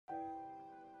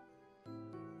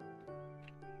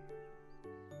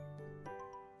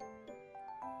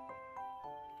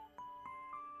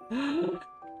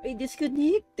I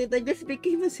disconnected. I just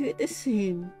became a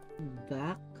citizen.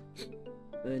 Back.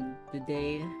 And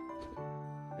today,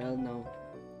 well, no.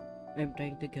 I'm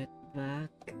trying to get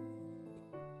back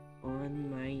on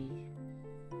my.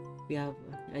 We have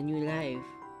a new life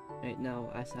right now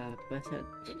as a peasant.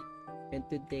 And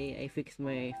today, I fixed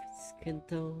my skin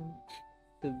tone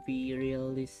to be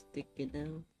realistic, you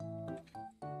know.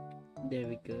 There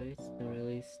we go. It's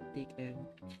realistic, and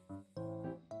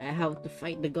I have to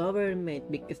fight the government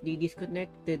because they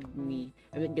disconnected me.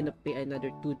 I'm not gonna pay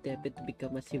another 2 debit to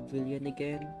become a civilian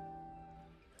again.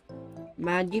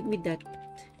 Man, give me that.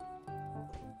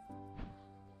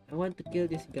 I want to kill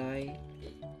this guy.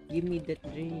 Give me that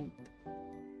drink.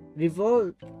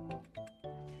 Revolt!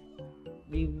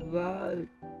 Revolt!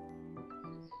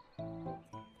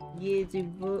 Yes,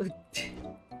 revolt!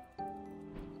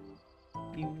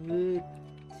 Revolt!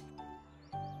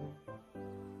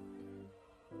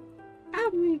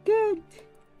 Oh my god!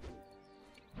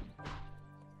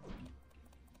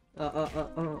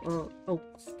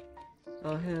 Oops.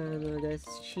 Oh hell no, that's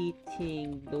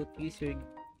cheating. Don't use your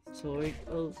sword.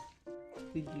 Oh,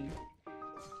 could you?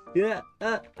 Yeah,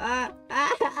 no, run,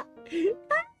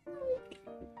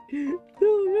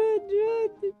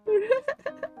 run.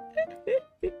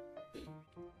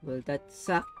 Well, that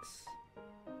sucks.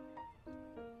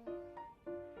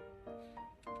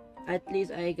 At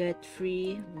least I get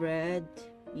free bread,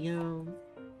 yum,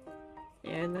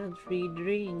 and a free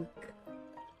drink.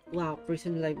 Wow,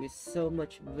 prison life is so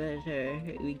much better.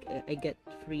 I get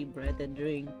free bread and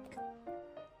drink.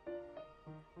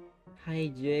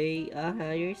 Hi Jay,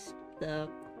 you're stuck.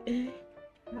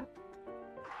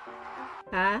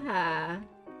 Haha.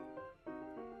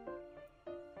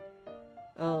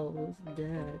 Oh, what's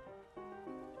that?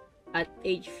 At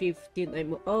age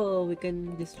 15, oh, we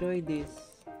can destroy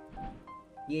this.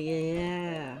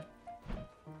 Yeah.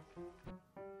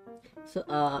 So,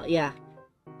 yeah.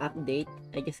 Update.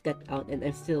 I just got out and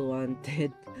I'm still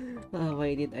wanted.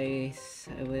 Why did I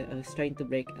was trying to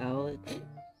break out.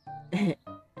 And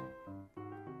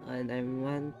I'm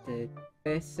wanted.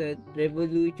 Peasant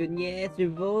revolution. Yes,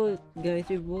 revolt. Guys,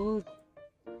 revolt.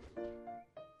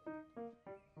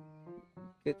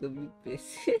 Get a big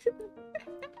peasant.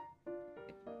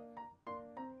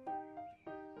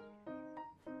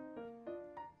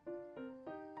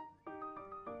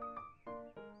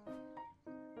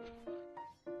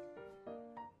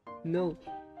 No.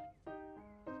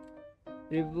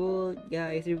 Revolt,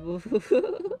 guys, revolt.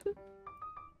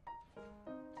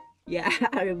 Yeah,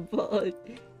 revolt.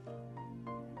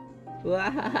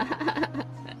 Wow.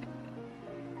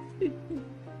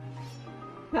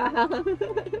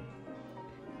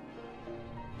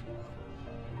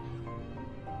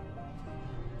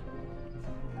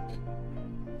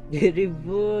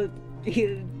 Revolt.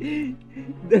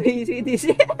 Do you see this?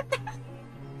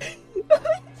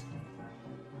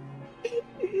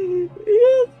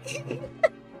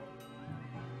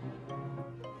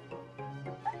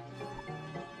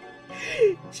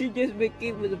 She just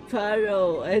became a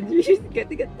pharaoh and she's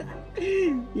getting attacked.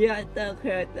 Yeah, attack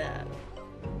her, attack.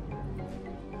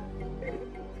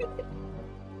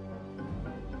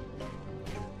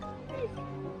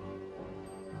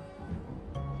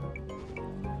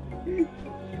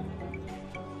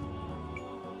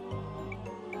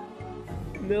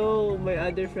 No, my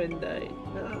other friend died.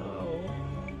 No.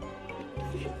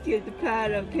 Kill the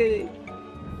pharaoh, kill it.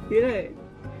 Kill it.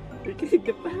 We're killing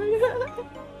the pharaoh.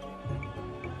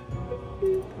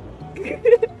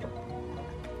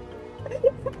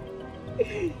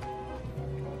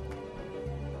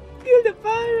 Kill the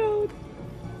pharaoh.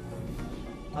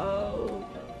 Oh.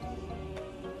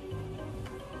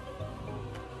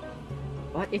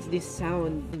 What is this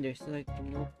sound? There's like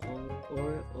no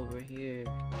ore over here.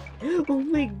 Oh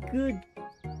my god.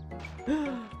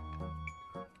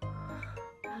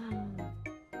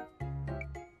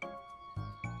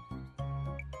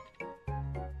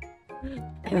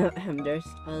 There's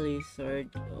a lizard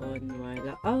on my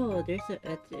oh, there's a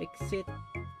exit.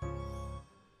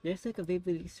 There's like a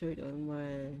baby lizard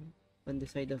on the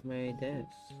side of my desk.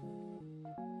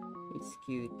 It's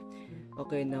cute.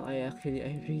 Okay, now I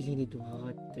really need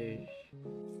water.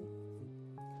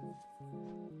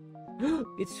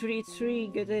 It's free, it's free.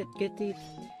 Get it, get it.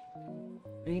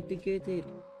 I need to get it.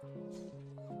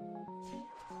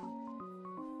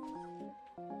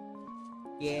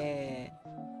 Yeah.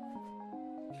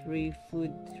 Free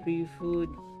food, free food.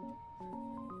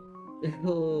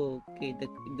 Oh, okay, the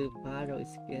pharaoh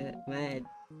is mad.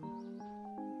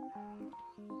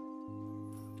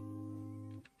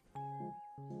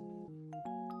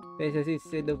 pesos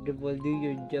instead of the ball. Do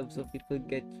your job so people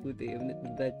get food. I am not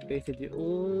a bad person.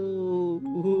 Oh.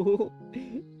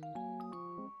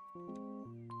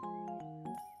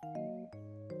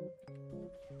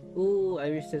 Oh, I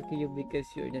resent you because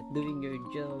you're not doing your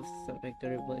job. Something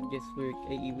terrible and just work.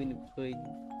 I even avoid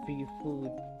free food.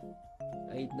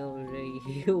 I know,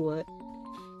 Ray. What?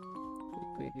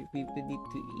 People need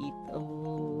to eat.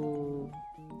 Oh.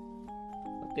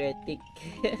 Okay, I think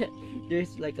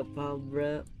there's like a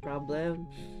problem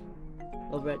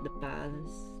over at the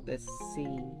palace. Let's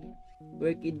see.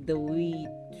 Work in the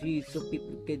wheat tree so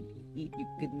people can eat. You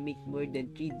can make more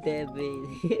than 3 devil.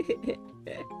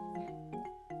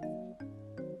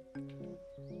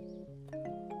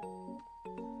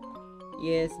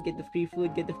 Yes, get the free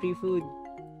food, get the free food.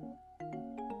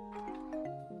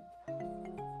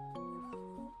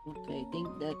 Okay, I think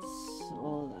that's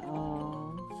all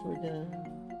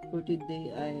for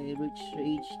today. I reached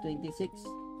age 26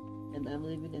 and I'm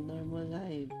living a normal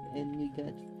life and we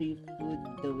got free food.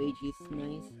 The wage is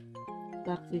nice.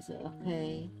 Tax is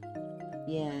okay.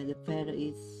 Yeah, the pharaoh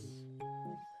is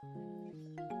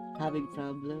having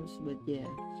problems, but yeah.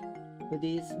 So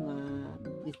this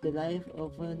is the life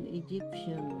of an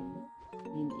Egyptian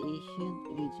in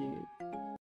ancient Egypt.